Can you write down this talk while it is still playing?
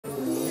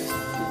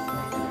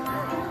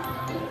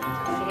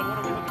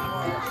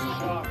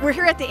We're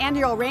here at the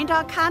annual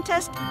Reindog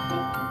contest.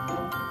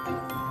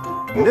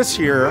 This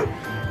year,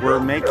 we're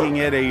making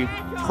it a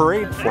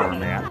parade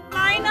format.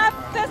 Line up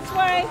this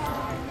way.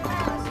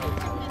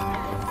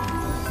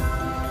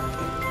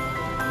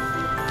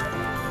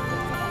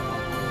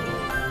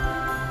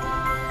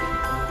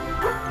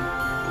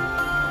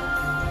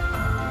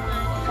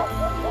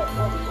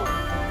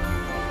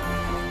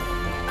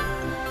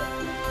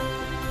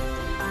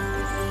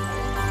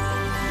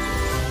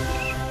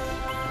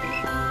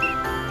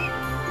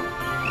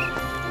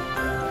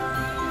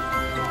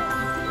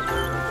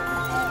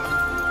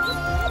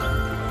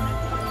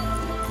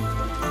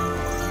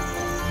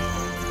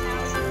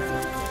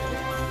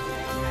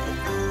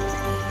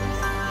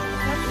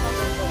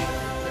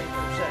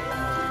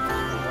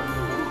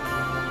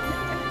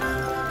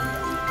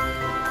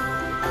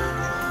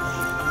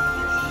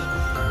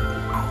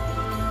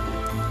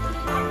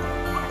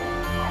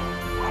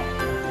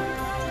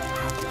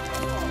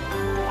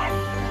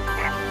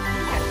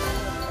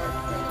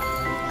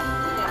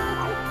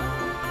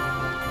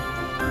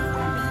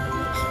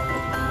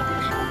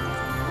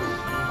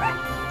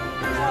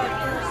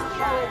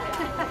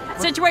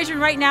 Situation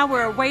right now,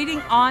 we're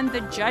waiting on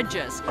the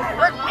judges. We're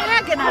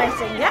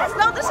agonizing. Yes,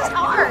 no, this is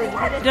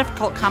hard.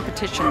 Difficult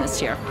competition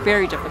this year,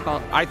 very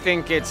difficult. I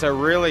think it's a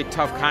really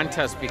tough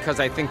contest because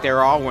I think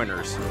they're all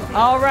winners.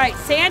 All right,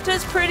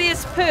 Santa's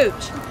Prettiest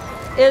Pooch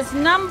is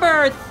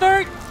number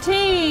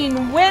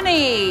 13,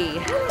 Winnie.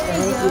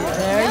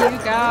 There you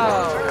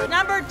go.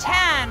 Number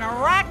 10,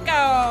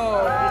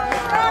 Rocco.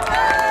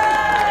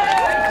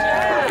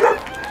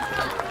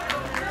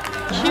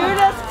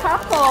 Cutest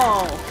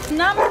couple.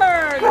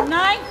 Number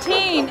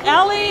 19,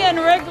 Ellie and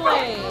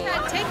Wrigley.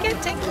 Take it.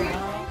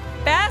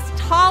 Best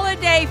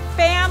holiday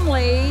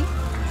family,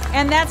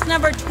 and that's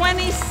number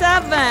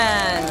 27.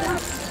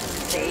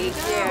 Thank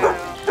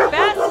you.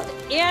 Best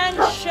in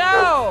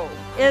show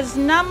is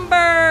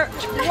number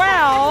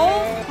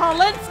 12,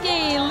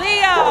 Polinsky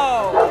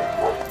Leo.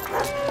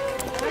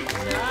 Good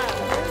job.